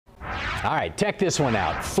All right, check this one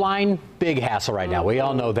out. Flying, big hassle right now. We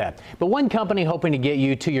all know that. But one company hoping to get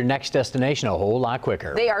you to your next destination a whole lot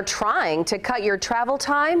quicker. They are trying to cut your travel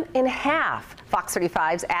time in half. Fox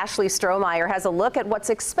 35's Ashley Strohmeyer has a look at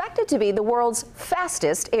what's expected to be the world's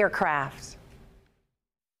fastest aircraft.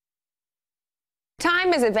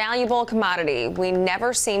 Time is a valuable commodity we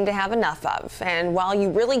never seem to have enough of. And while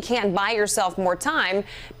you really can't buy yourself more time,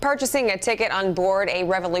 purchasing a ticket on board a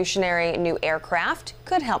revolutionary new aircraft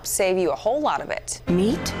could help save you a whole lot of it.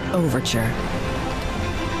 Meet Overture,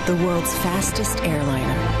 the world's fastest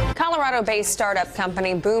airliner. Colorado-based startup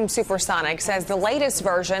company Boom Supersonic says the latest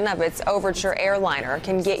version of its Overture airliner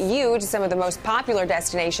can get you to some of the most popular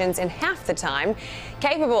destinations in half the time,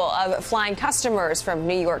 capable of flying customers from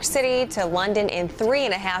New York City to London in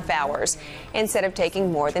 3.5 hours instead of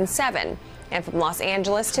taking more than 7. And from Los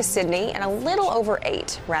Angeles to Sydney in a little over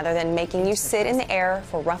 8, rather than making you sit in the air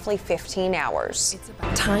for roughly 15 hours.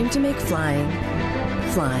 Time to make flying.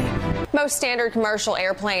 Most standard commercial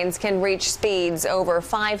airplanes can reach speeds over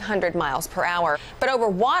 500 miles per hour. But over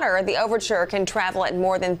water, the Overture can travel at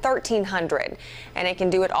more than 1,300. And it can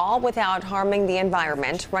do it all without harming the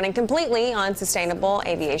environment, running completely on sustainable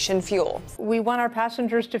aviation fuel. We want our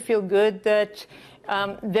passengers to feel good that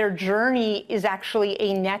their journey is actually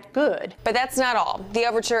a net good. But that's not all. The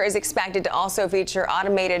Overture is expected to also feature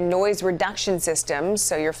automated noise reduction systems,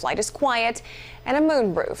 so your flight is quiet, and a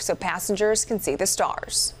moonroof so passengers can see the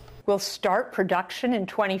stars. We'll start production in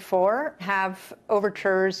 24, have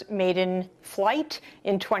Overtures made in flight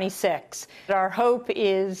in 26. Our hope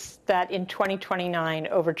is that in 2029,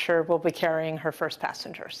 Overture will be carrying her first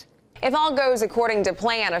passengers. If all goes according to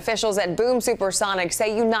plan, officials at Boom Supersonic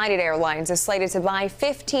say United Airlines is slated to buy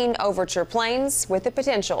 15 Overture planes with the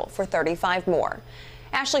potential for 35 more.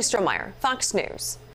 Ashley Strohmeyer, Fox News.